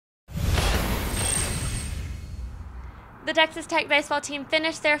The Texas Tech baseball team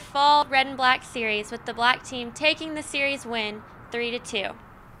finished their fall red and black series with the black team taking the series win 3-2.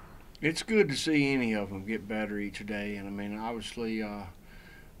 It's good to see any of them get better each day, and I mean, obviously,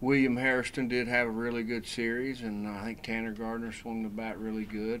 William Hairston did have a really good series, and I think Tanner Gardner swung the bat really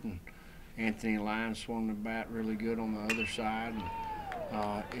good, and Anthony Lyons swung the bat really good on the other side.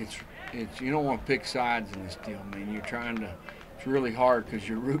 And it's you don't want to pick sides in this deal. I mean, you're trying to. It's really hard because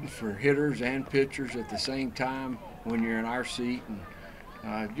you're rooting for hitters and pitchers at the same time when you're in our seat,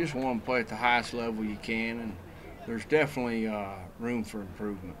 and just want to play at the highest level you can. And there's definitely room for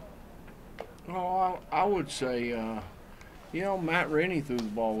improvement. Oh, I would say, Matt Rennie threw the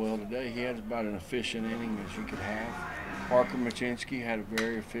ball well today. He had about an efficient inning as you could have. Parker Machinsky had a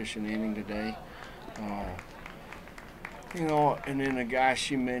very efficient inning today. Uh, and then the guy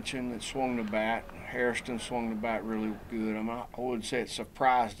she mentioned that swung the bat, Hairston swung the bat really good. I wouldn't say it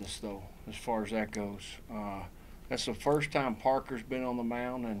surprised us, though, as far as that goes. That's the first time Parker's been on the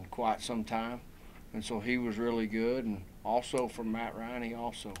mound in quite some time, and so he was really good. And also for Matt Riney,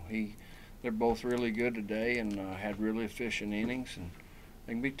 they're both really good today and had really efficient innings, and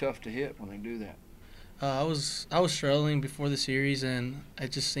they can be tough to hit when they do that. I was struggling before the series, and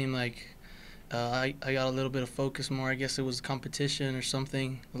it just seemed like I got a little bit of focus more. I guess it was competition or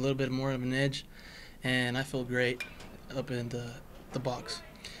something, a little bit more of an edge, and I felt great up in the box.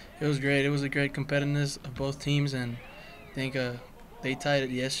 It was great. It was a great competitiveness of both teams, and I think they tied it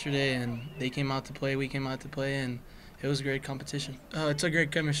yesterday, and they came out to play, we came out to play, and it was a great competition. It's a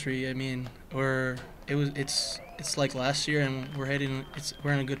great chemistry. I mean, it's like last year, and we're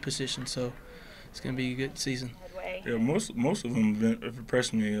in a good position, so it's gonna be a good season. Yeah, most of them have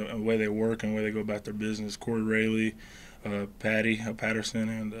impressed me the way they work and the way they go about their business. Corey Rayleigh, Patty Patterson,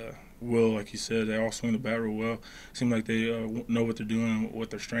 and Will, like you said, they all swing the bat real well. Seem like they know what they're doing and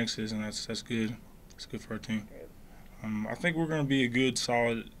what their strengths is, and that's good. It's good for our team. I think we're going to be a good,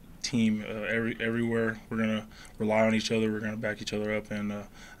 solid team everywhere. We're going to rely on each other. We're going to back each other up, and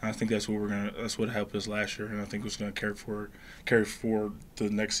I think that's what helped us last year, and I think it's going to carry forward to the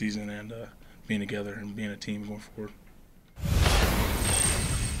next season and being together and being a team going forward.